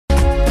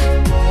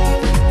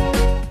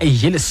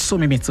Yele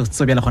some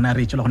metsotso bjale gona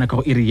re tšwela gona ka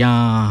go iri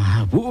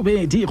ya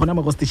bobedi gona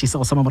mo go stitšhisa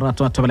go sama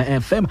morato wa Thobela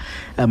FM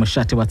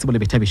mošate wa tsebo le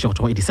bethabišo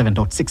go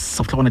 87.6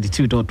 of tlogona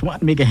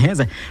 2.1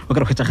 megahertz o ka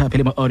re kgwetša gape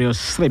le mo audio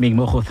streaming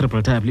mo go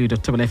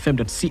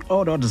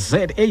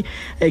www.thobelafm.co.za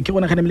ke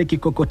gona gane mele ke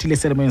kokotile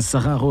selemong sa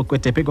gago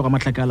kwetepe go ga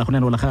matlakala gona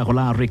no la gago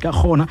la Rea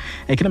Kgona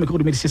ke na me go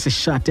dumedise se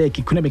šate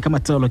ke khone me ka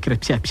matsolo ke re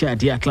pya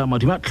di akla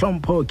modima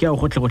tlhompho ke a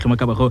go tle mo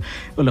ka bago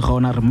o le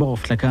gona re mo go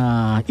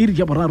flaka iri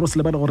ya boraro se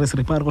le ba gore se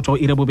re pare go tšwa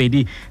iri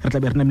bobedi re tla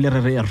be re namile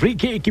re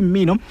ke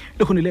mmino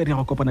le go nile re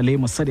go kopana le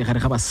mosadi gare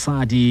ga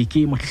basadi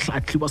ke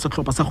mohlahli wa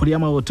sehlopha sa kgwele ya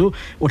maoto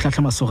o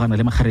tlhahla masogana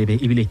le makgarebe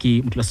ebile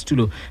ke modula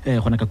setulo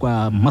gona ka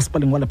kwa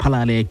masepaleng wa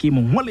Lephalale ke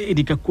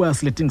mongwaledi ka kwa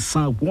seleteng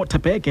sa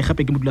Waterberg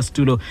gape ke modula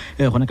setulo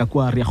gona ka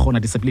kwa Rea Kgona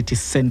Disability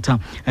Centre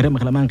re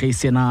amogela mang ka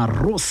isena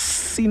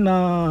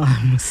Rosina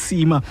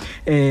Mosima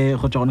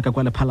go tswa gona ka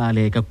kwa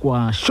Lephalale ka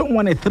kwa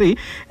Shongwane 3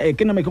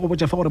 ke na me ke go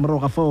botša fa gore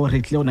moroga fa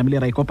re tle o namile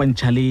ra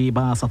ikopantšha le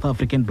ba South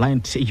African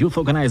Blind Youth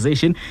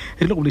Organization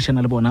re le go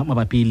boledišana le bona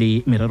mabapi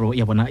le merero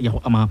ya bona ya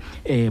go ama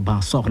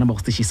baswa gona mo go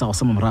stitšhisa go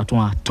sama morato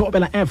wa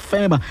Thobela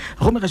FM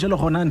go me ga jalo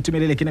gona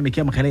ntumelele ke na me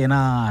ke amogela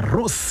yena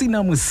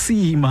Rosina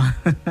Mosima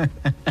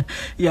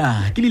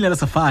ya ke lile la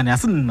safane a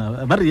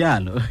sena ba re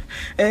yalo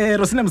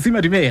Rosina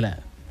Mosima dumela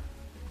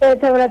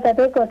Thobela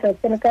tate ko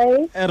tsene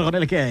kae re gona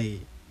le kae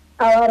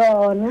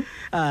awarona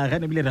ga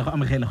ne bile re go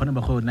amogela gona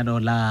mo go nna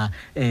la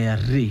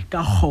Rea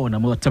Kgona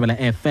mo Thobela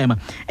FM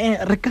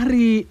re ka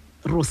re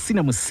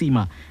Rosina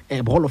Mosima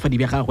bogolofadi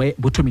bja gagwe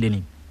bo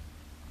thomileng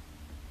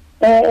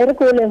re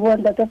ko le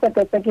bonda ka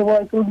ke bo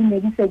ke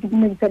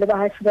dumedise le ba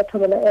hashi ba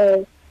Thobela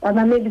ba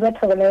mamedi ba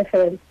Thobela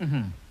FM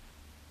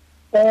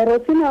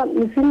Rosina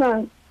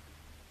Mosima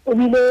o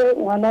bile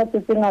ngwana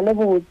tsetsenga le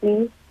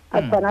botse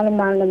a tsana le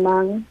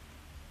mang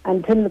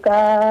until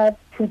ka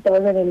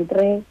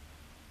 2003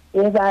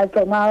 ba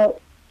tsoma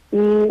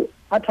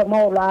a thoma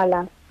o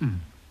lala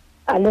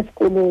a le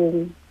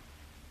sekolong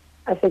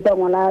a fetsa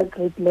ngwana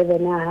grade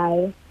 11 ya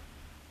hae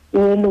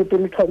loto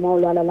le thoma o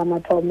lala la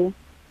mathomo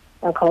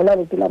a kgaola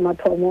loto la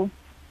mathomo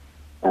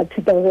a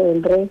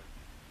 2003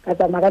 ka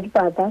tsama ka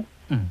dipata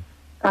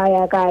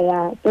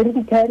kaya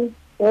 2010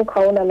 o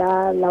kgaola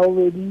la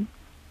obedi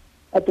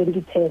a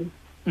 2010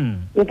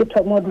 ke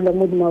thoma o dula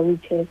mo di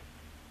wheelchair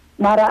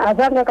mara a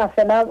zanga ka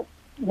fela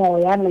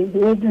moya ne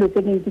dilo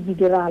tse di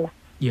dirala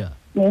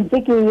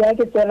ntse ke ya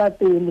ke tsela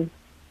pele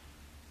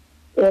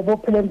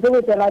bophelo ntse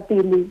bo tsela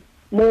pele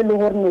le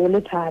gore no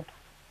le thata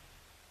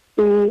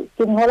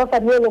ke ngola fa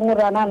le ngwe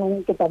rana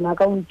no ke tsamaya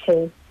ka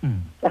wheelchair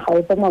ka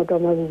gautsa maoto a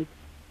mabedi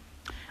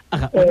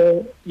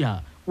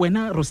ya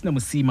wena Rosina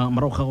Mosima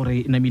marago ga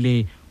gore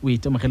namile o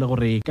itemogela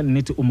gore ka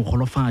nnete o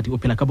mogolofadi o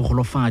phela ka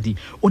bogolofadi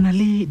o na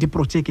le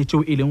diprojeke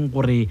tšeo e leng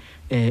gore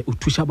o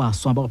thuša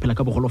baswa ba go phela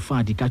ka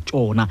bogolofadi ka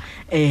tšona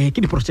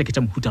ke diprojeke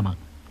tša mohuta mang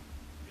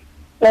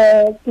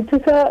ke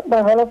thusa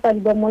bagolofadi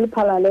ba mo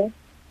Lephalale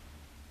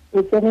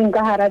e tseneng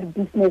ka hara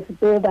di-business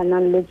tse ba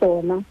nang le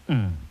tsona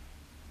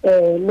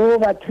le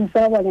ba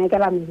thusa ba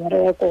nyakela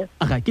mebereko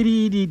ke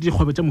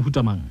dikgwebo tša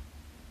mohuta mang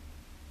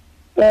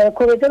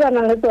kgwebo tse ba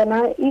nang le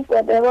tsona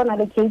ba na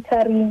le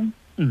catering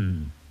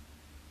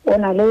o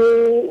na le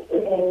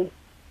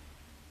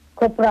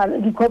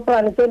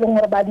di-corporal tse e leng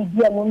gore ba di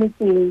dia mo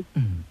metseng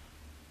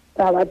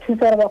ra ba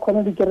thusa re ba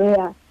kgone di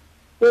kry-a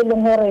tse e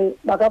leng gore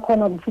ba ka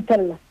kgona go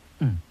fitlhelela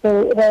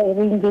re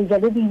engage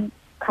le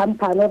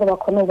di-company gore ba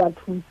kgone go ba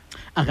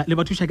thusa le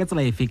ba thuša ka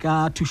tsela efe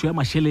ka thušo ya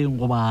mašheleng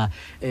goba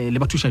le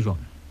ba thuša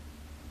jwang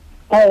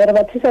re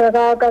ba thusa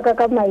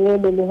ka maele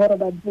le gore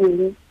ba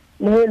dieng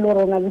le le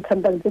rona le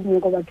company tse dingwe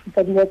go ba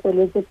thusa di ba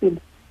tsweletse pele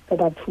ka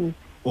ba thusa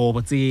o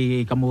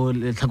botse ka mo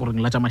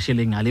letlhakoreng la tša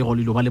mašheleng a le go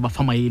lelo ba le ba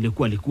fa maele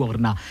kua le kua gore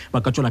na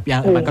ba ka tswela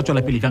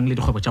pele bjang le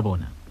dikgwebo tša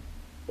bona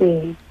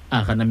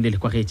ga namile le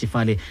kwa gaetse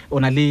fale o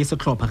na le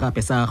sehlopha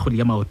gape sa kgwele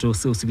ya maoto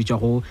seo se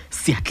bitswago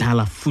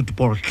Hlahla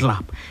Football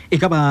Club e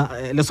ka ba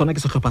le sona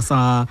ke sehlopha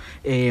sa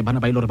bana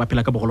ba ile gore ba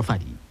phela ka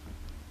bogolofadi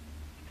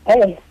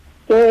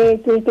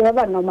ke ba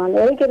ba normal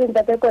ke re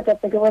ntate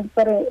ke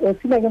bontsha re o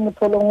sina ke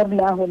motholong gore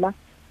le a gola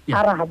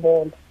a ra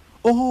bola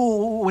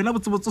wena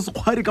botsebotse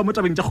sekgwari ka mo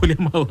tabeng tša kgwele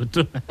ya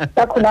maoto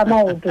ka kgwele ya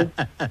maoto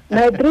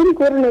my dream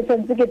ke gore ne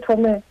santse ke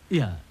thome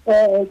ke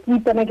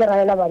ipena ke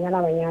raela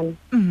banyana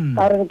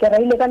ka gore ke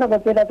raile ka nako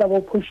tsela tsa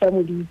bo pusha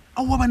modimo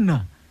aowa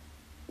banna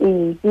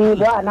ke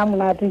bana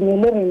monate ne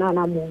le rena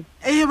na mo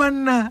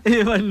banna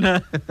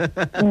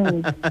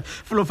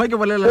folofa ke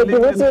bolela le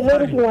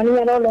ke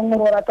ngwanyana o leng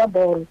gore o rata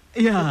bolo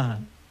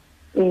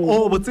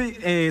o botse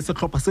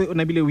sehlopha se o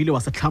nabile o ile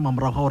wa se tlhama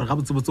morago ga gore ga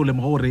botsebotse o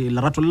lemoga gore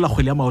lerato le la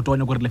kgwele ya maoto wa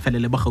nyako gore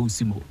lefelele ba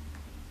gausi mo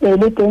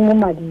le teng mo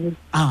mading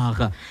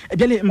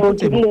bjale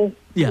mpotse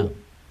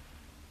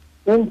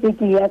ntse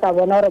ke ya ka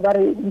bona gore ba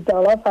re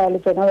ditaba ba fa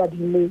le tsona ba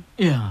dile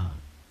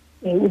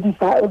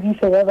o di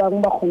fe ba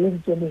bangwe ba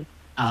kgone ditsweleng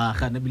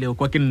ga nabile o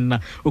kwa ke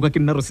nna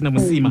Rosina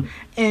Mosima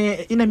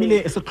e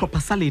namile sehlopha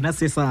sa lena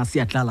se sa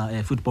Hlahla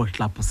Football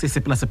Club se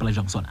sepela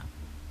jang sona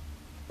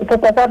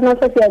sehlopha sa rena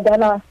se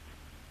Hlahla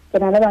ke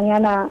na le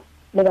banyana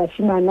le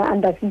bashimana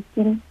under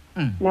 15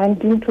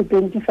 19 to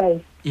 25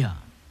 yeah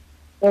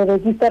re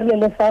register le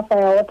sehlopha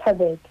ya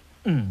waterbed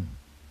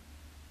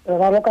re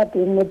raloka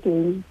teng mo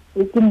teng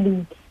e ke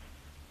lead.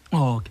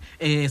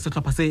 Okay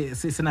sehlopha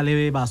se na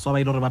le baswa ba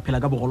ile re ba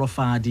phela ka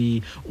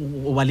bogolofadi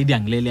o ba le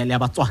diang le ya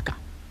batswaka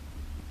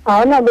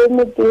a ona le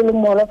mo teng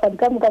mo lo fa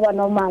ka mo ka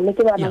bana male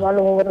ke bana ba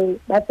le hore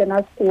ba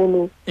tsena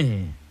sekolo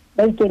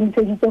ba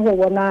ikemiseditse go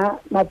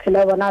bona maphelo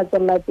a bona a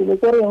tswela pele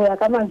ke re go ya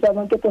ka mantswe a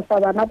mo ke tlosa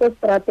bana ko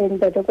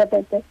strateng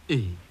tete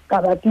ka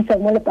ba tisa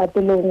mo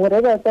lepatelong gore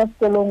ba tswa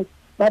sekolong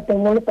ba teng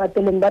mo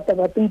lepatelong ba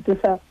ba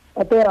itusa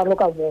ba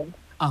raloka bona.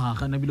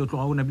 ga Nabile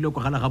tloga o Nabile go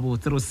gala ga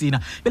botse Rosina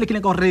pele ke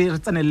le ka re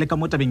tsenelle ka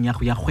mo tabeng ya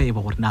go ya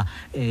kgwebo gore na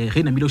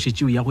ge Nabile o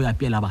shetse ya go ya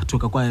pela batho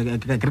ka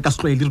re ka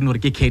stlwe le rino re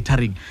ke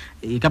catering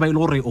e ka ba ile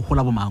gore o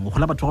gola bomang o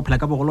gola batho go phela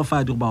ka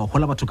bogolofadi ba o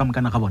gola batho ka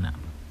mokana ga bona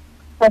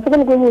a se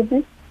ke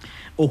botse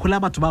o gola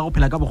batho ba go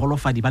phela ka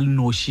bogolofadi ba le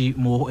noši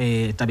mo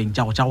tabeng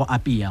tša go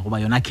apea go ba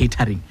yona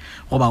catering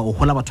go ba o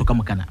gola batho ka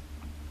mokana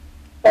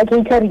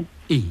catering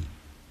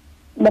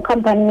mo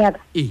company ya ka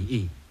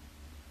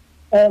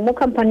mo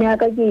company ya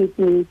ka ke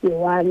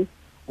one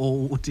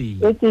o tee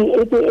ke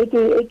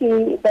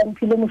ba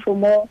mphile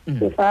mošomo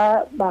ke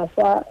fa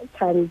baswa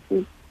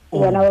tshantsi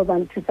bona ba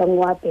nthusang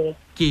wa apea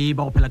ke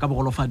ba go phela ka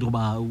bogolofadi go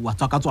ba wa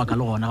tswaka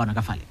le gona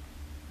ka fale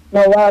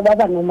no wa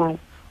ba normal.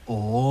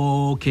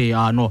 Okay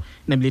no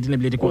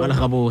Nebile ko gala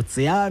ga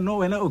botse no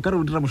wena o ka re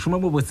o dira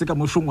mošomo mo botse ka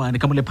mošongwane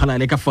ka mo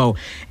Lephalale ka fao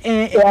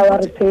ya wa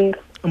re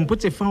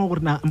mpotse fa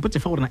gorena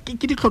ke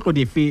ditlhotlo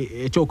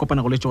dife tše o kopana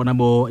go le tsona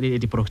mo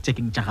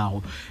diprojekeng tša gago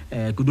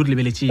ke di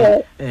lebeletse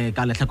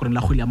ka lehlakoreng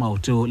la kgwele ya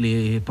maoto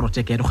le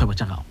projeke ya dikgwebo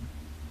tša gago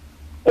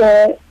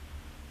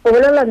o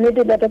bolela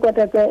nnete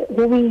datekoteke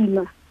go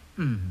boima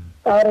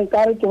ka re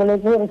ke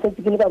boletse gore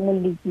setse ke le ka mo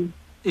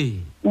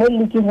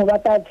leaking go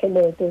batla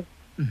tšhelete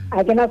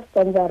a ke na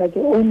sponsora ke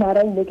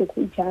ownera ile ke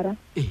coachara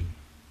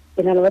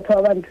ke na le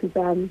batho ba ba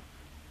nthusang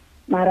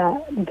mara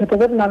ntho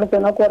tse re na le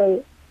tsona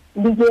kore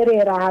le re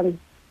rang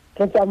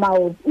re tsa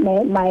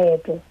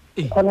maeto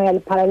khona ya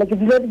Lephalale ke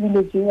dilo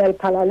village ya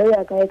Lephalale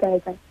ya kae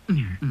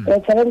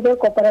challenge e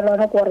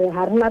koparelwana kore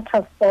ha rena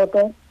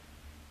transport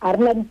ha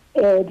rena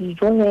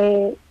dijo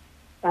he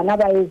bana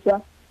ba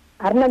etswa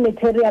ha rena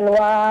material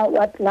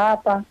wa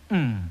tlapa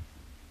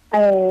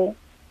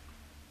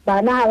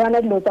bana ha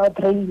bana dilo tsa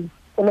training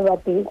ko le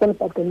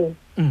pateleng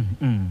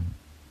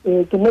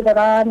ke le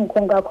ka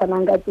mkhonga khona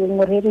nga teng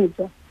mo re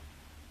retswa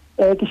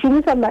ke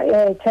shumisa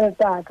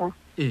tšhelete ya ka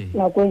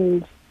nako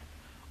ntsi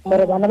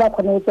gore bana ba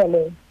kgone go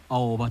tswelela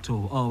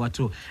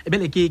batho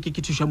ebele ke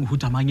thuša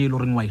mohuta mang e le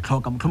goreng wa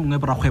itlhoka mohlomongwe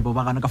bra kgwebo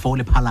ba gana ka fao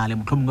Lephalale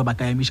mohlomongwe ba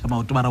ka emiša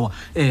maoto ba rewa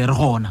re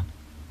gona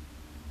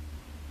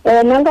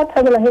nna nka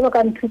thabela ge ba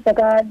ka nthusa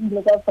ka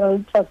dilo tsa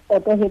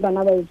transport ge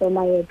bana ba etswa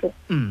maeto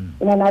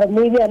nana re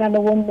maybe ana le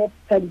bonne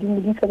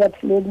tsadimodise ba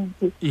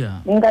theleditse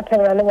nka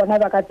thabela le bona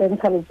ba ka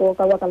tsentsha letsogo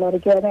ka baka la gore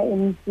ke yona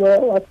MC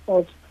wa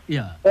sports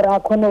gore a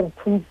kgone go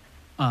thusa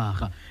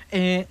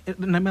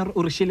name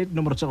o re šele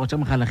nomoro tša go tša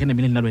mogala ge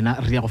Nebile nna le wena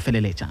re ya go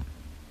feleletša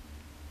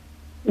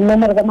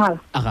nomoro tsa mogala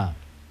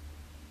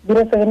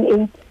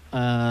 078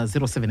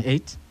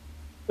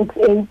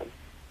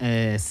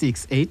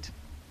 68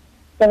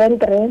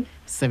 73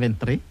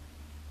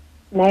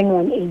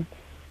 918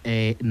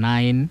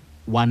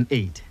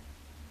 918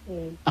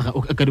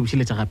 o ka di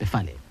bušeletša gape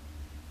fale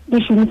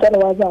di šomisa le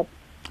WhatsApp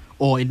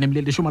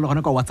Nebile le šoma le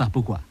gona ka WhatsApp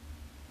kwa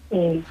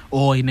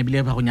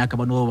Nebile ba go nyaka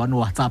ba no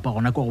WhatsApp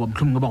gona ko go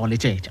mohlomongwe ba go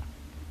letšetša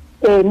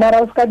mara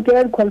o ska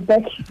get call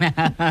back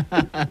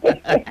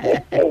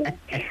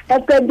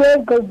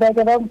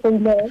ba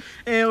mpone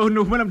o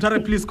no fumana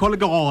mthare please call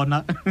ke gona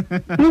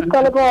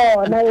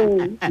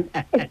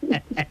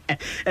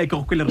ke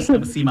go kwele Rosina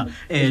Mosima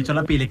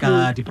tswela pele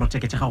ka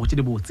diprojeke tša gago tše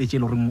di botse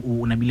tše le gore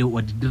o Namile wa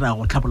di dira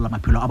go tlhabolola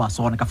maphelo a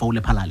basona ka fao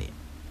Lephalale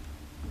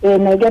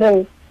na ke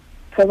re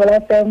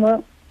tsebela femo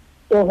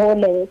o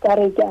hole ka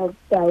re ka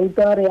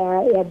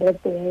utlwa ya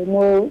birthday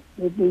mo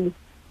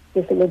ke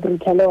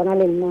celebrity le ona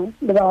le nna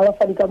le ba ba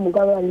fadi ka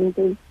moka ba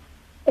lentse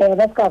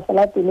ba ska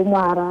fela tele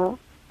moara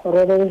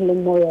gore re le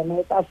mo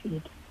yona ta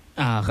fit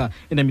ga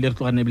Nebile re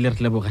tloga Nebile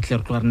re leboga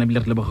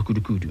Nebile re leboga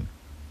kudu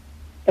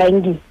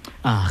thank you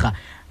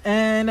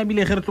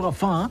Nebile ge re tloga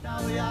fa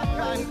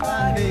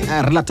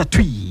re lata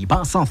twi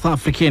ba South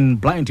African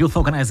Blind Youth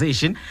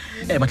Organization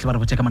ba tle ba re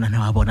botse ka mananeo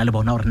a bona le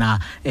bona gore na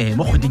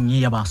mo kgweding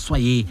ya baswa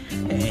ye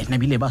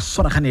Nebile ba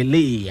swaragane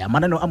le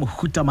mananeo a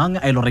mohuta mang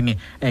a ile goreng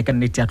ka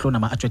nnete ya tlo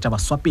nama a tswetša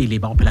baswa pele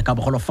ba go phela ka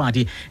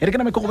bogolofadi re ke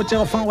name ke go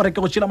botšega fa gore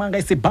ke go tšela mang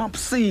ga ise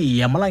Babsi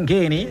ya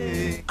Molangeni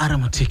a re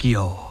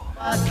mothekio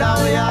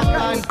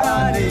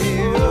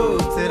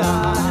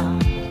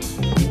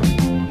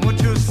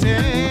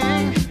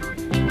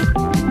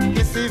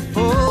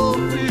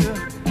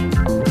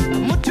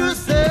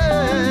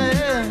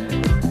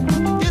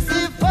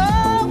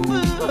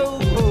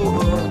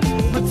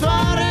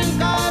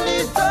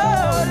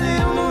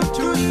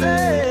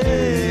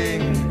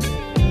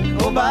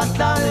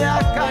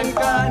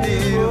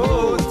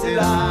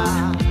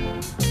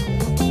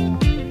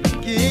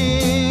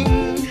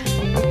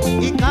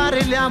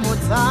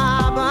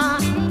Motsaba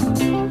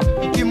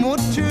ke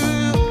motho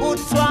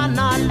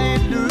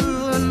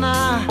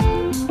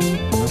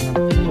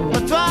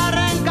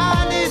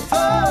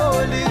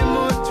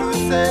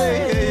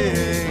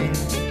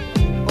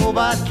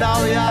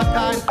batla ya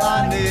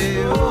kankane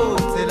o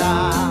tsela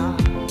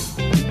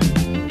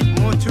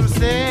motho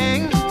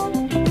seng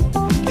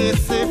ke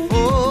se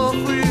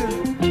fofu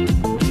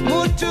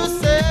motho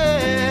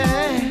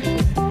seng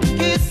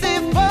ke se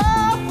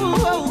fofu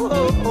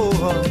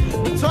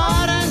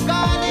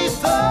tshwarengane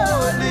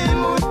tole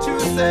motho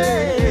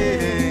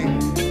seng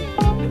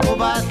o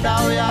batla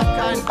ya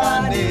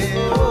kankane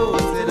o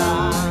tsela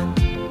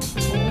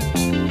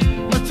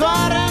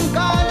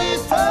tshwarengane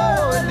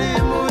tole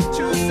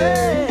motho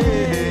seng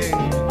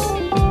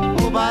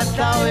o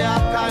batla ya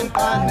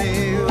kankane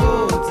o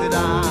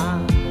tsela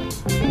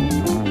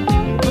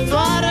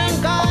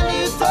tshwarengane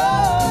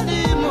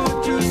tole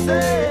motho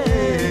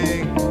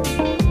seng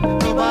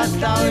o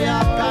batla ya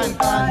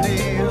kankane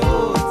o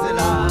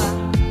tsela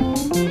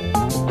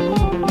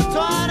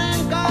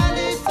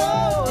tshwarengane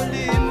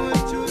tole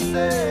motho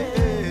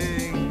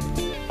seng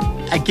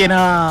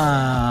akena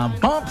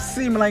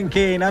Bobsi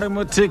Mlankeng a re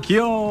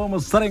mothekio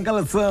mosareng ka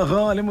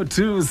letsogo le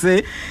mothuse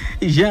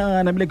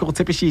jana mle go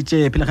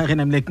tshepešitše pele ga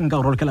gena mle nka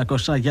go rolokela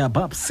koša ya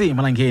Bobsi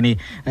Mlankeng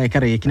ka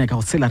re ke nyaka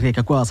go tshela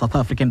Rea kwa South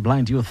African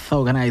Blind Youth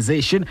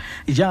Organization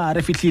ja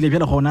re fihlile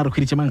bjale gona re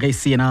khweditše mang ga e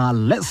sena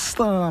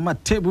Lester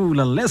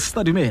Mathebula.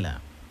 Lester, dumela.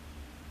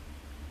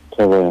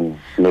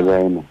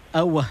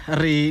 Awa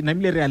re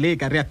namile re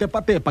aleka re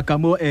tepa ka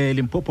mo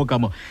Limpopo ka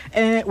mo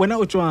wena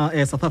o tšwa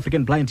South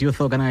African Blind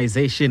Youth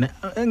Organization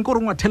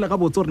nkore ngwa thela ga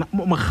botse gore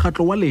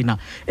mokgatlo wa lena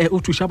o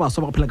thuša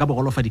baswa ba go phela ka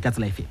bogolofadi ka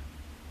tsela efe?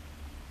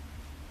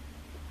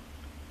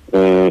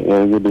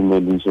 Ke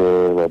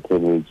dumeditše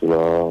batheletši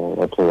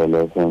ba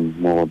thobela FM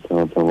mo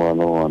go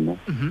thomana gona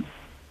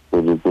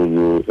kudu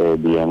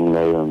the Young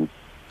Lions.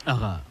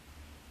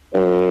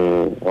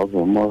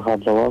 Okay,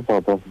 mokgatlo wa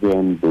South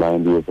African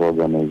Blind Youth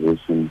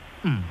Organization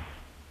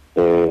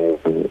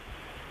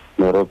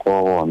mereko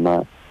wa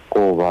gona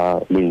ko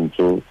ba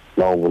lentšu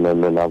la go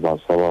bolelela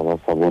baswa ba ba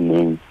sa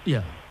boneng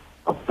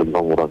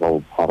Afrika Borwa ka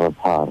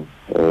bopharaphara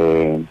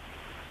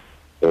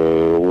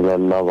o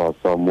bolelela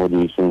baswa mo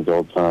dišong tša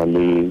go tshwana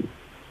le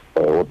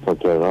go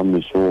tlhokega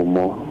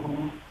mešomo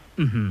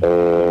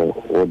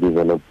go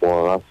developa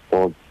ga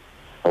sports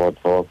ga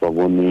batho ba ba sa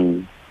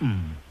boneng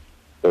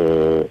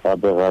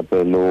gape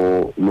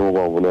lo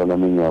ba bolela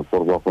menyako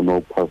gore ba kgone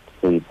go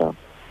participata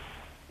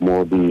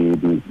mo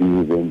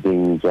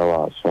di-eventeng tša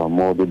baswa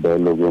mo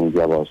di-dialogeng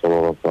tša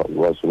baswa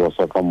ba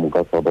sa ka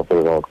moka South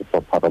Africa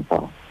ka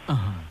pharapara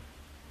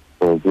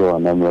so ke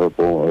yona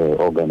mereko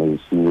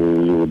organization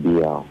eo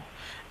diago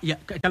ya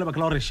ka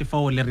lebaka la gore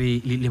shefao le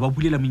ba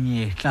bulela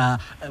menyetla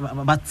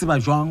ba tseba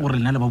jwang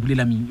gore lena le ba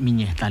bulela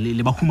menyetla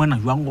le ba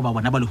humana jwang go ba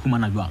bona ba le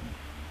humana jwang?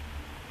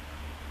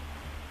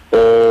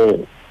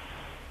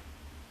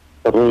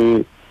 Re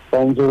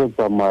tantse re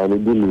tsamaya le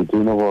dilete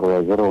ene gore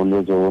ya ke re o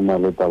letse go na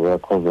le taba ya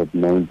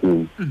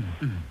COVID-19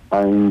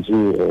 gantši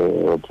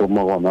o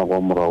thoma gona kwa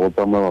morago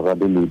tsamaya ka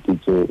dilete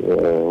tše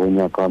go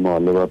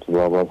nyakanwa le batho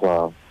ba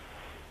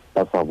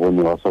sa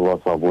bone ba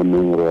sa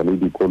boneng re ya le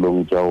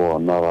dikolong tša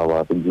bona ga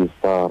ba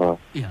registara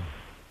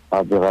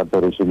gape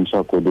re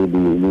šomiša kode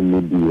le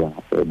media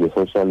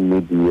di-social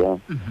media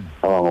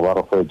ba bangwe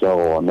ba re kgwetša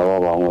gona ba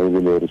bangwe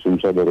ebile re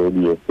šomiša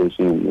di-radio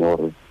station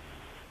gore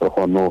re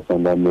kgone go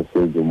senda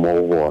message mo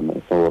go bona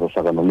so re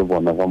hlakana le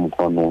bona ka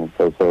mokgwanong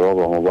se ba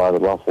bangwe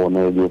ba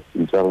fone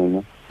di-ofising tša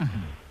rena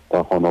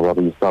ba kgona ba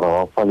registara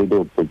ba fa le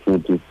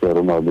di-opportunities tse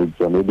re na le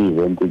tsone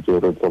di-event tše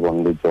re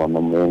tsebang le tsona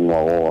mo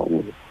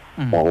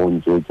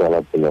ngwagong tše tša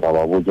la pele ra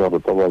ba botsa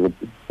gore toba le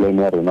plan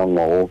ya rena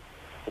ngwago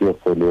ke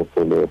so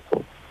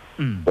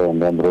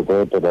and then re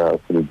tlo etela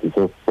selete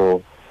se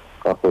so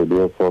ka kgwedi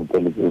e so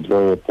re tlo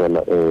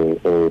etela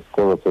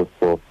sekolo se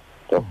so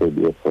ka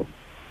kgwedi e so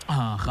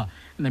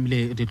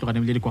namile di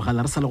tlogane le kwa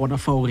gala re sa le gona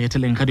fa o re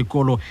eteleng ga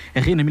dikolo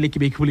ge namile ke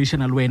be ke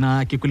Poledišano le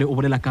wena ke kole o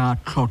bolela ka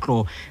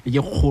tlhotlo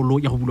ye kgolo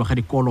ya go bulwa ga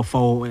dikolo fa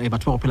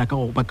batho ba go phela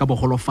ka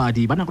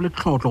bogolofadi ba na go le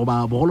tlhotlo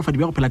ba bogolofadi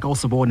ba go phela ka go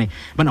se bone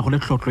ba na go le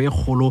tlhotlo ye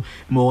kgolo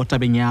mo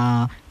tabeng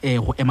ya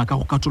go ema ka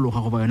go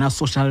katologa go ba yona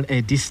social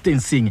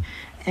distancing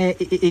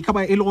e ka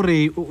ba e le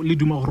gore le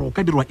duma gore o ka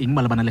dirwa eng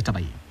malebana le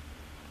taba ye?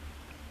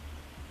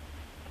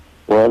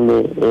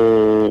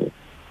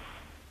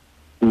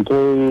 ntho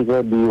e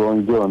ka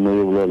diwang ke yone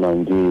e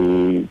bolelang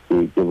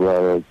ke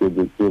ba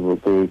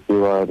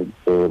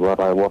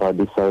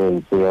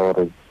boradisaense ya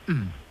gore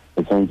e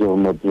tshwanetse go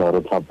notla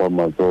re tlhapa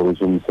matso re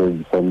šomise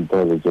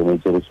disentele tsone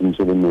tse re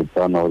šomise le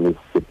metsana le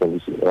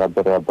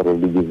gape re apare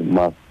le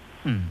di-mask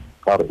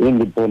kare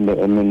independent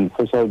and then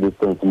social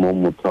distance mo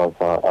motho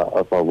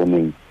a sa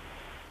boneng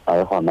a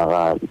e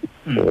kgonagale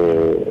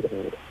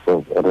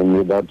re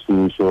need-a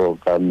thuso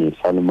ka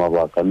mehla le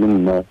mabaka le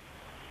nna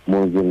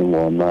mo ke leng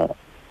ona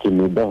ke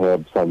need the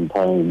help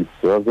sometimes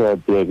ya ke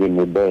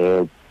need the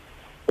help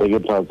ke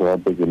tlatso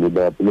gape ke need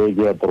help le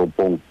ke ya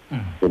toropong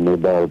ke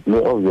need help le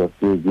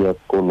obviously ke ya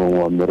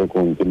sekolong wa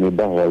mmerekong ke need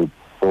help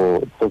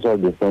so social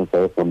distance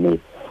for me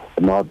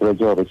na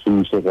tlatso re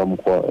šomiše ka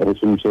mokgwa re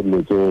šomiše dilo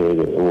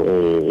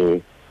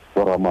tše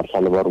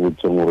boramahlale ba re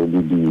botseng gore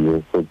di die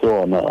so ke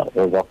ona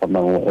e ka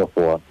kgonang go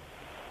efoa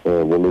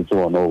bolwetse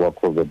bona ba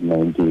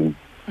COVID-19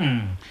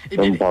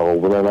 empa go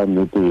bolela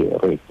nnete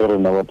re ke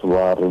rena batho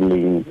ba re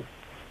leng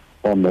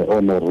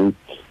on a risk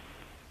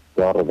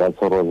ya re ka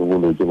tshwarwa ke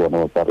bolwetse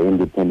bona ba re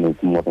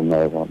independence mo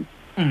rena e bona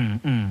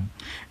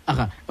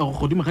aga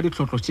godimo ga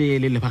ditlhotlo tše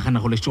le lebagana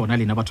go le tsona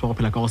lena batho ba go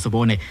phela ka go se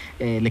bone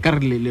le ka re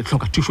le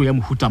tlhoka thušo ya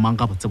mohuta mang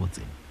ga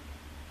botsebotse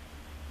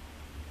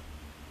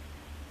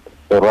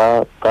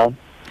ra ka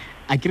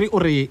a kere o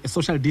re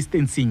social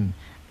distancing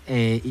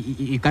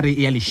e ka re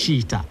ya le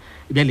shita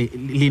bjale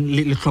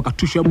le tlhoka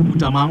thušo ya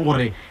mohuta mang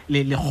gore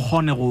le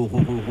kgone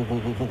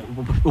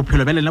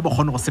bophelo bja lena bo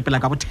kgone go sepela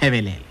ka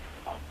bothebelele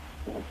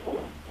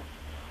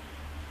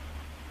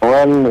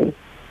well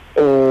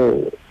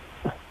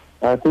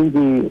I think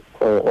the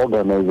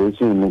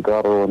organization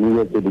karo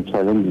ni ke di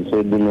challenge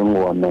se di leng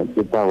gona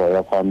ke taba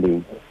ya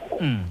funding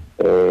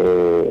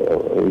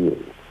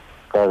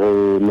ka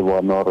re le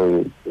bona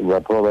re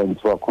batho ba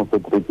ntse ba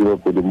concentrate go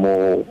di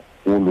mo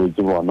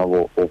bolwetse bona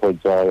go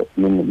tsa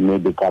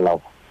medical aid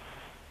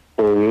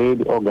so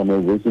the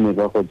organization is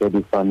also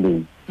the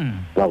funding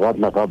la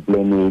ka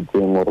plan e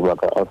teng gore ba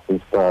ka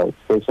assista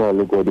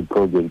especially go the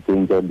project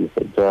in tsa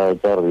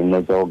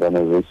rena tsa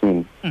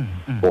organization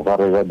go ka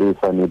re ga di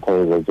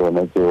sanitizer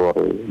tsona tse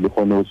gore di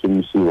kgone go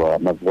šomišiwa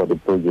na go the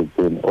project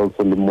in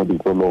also le mo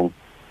dikolong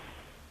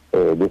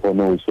di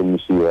kgone go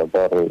šomišiwa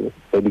ka re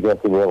se di ka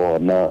se be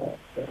gona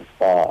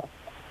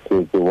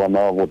ke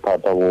bona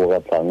bothata bo ga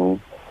tlang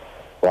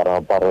ba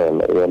ra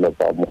parela ya le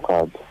ka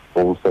mokgato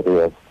go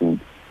serious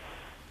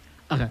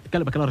aga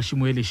ka lebaka la re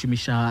šimoe le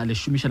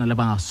šomišana le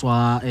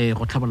baswa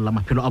go tlhabolola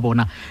maphelo a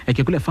bona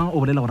ke kole fa o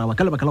bolela gore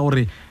ka lebaka la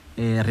gore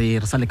re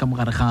sa le ka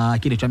mogare ga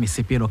ke letšwa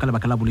mesepelo ka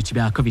lebaka la bolwetse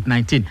bja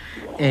COVID-19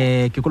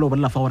 ke kole o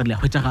bolela fa gore le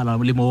hwetšagala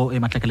le mo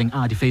matlakaleng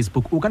a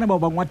di-Facebook o kana ba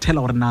ngwathela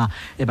gore na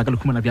ba ka le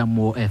khumana bja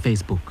mo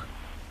Facebook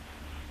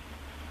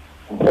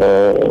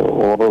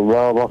gore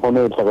ba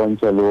kgone go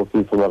tlhakantšha le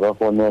office ba ka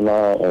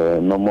kgonela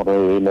nomoro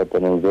e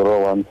latelang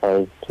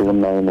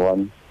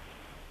 015-291-3685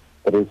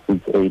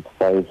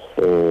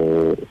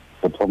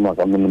 go thoma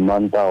ka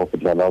manta go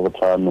fitlela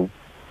botlhano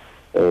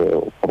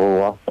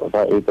foroa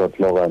ka 8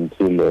 o'clock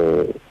until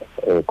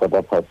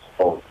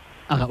 4:15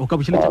 aga o ka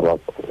botšheletša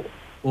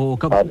o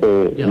ka le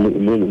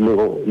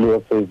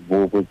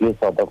Facebook ke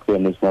South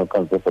African National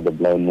Council for the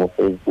Blind mo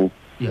Facebook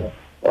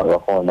ba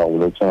kgona go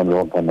letšana le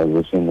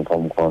organization ka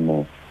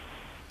mokgono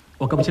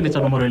o ka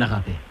botšheletša nomoro ena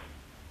gape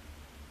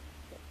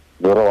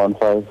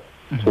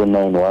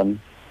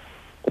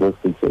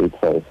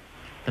 015-291-3685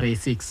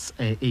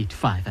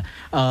 3685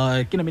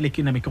 ke namele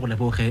ke go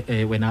leboge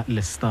wena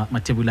Lester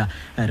Mathebula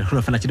re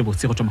holofela tše di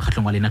botse go tšwa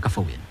mokgahlong wa lena ka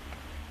fa wena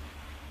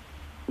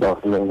ba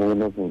le go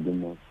le go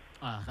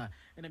aga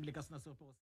ene bile ka sena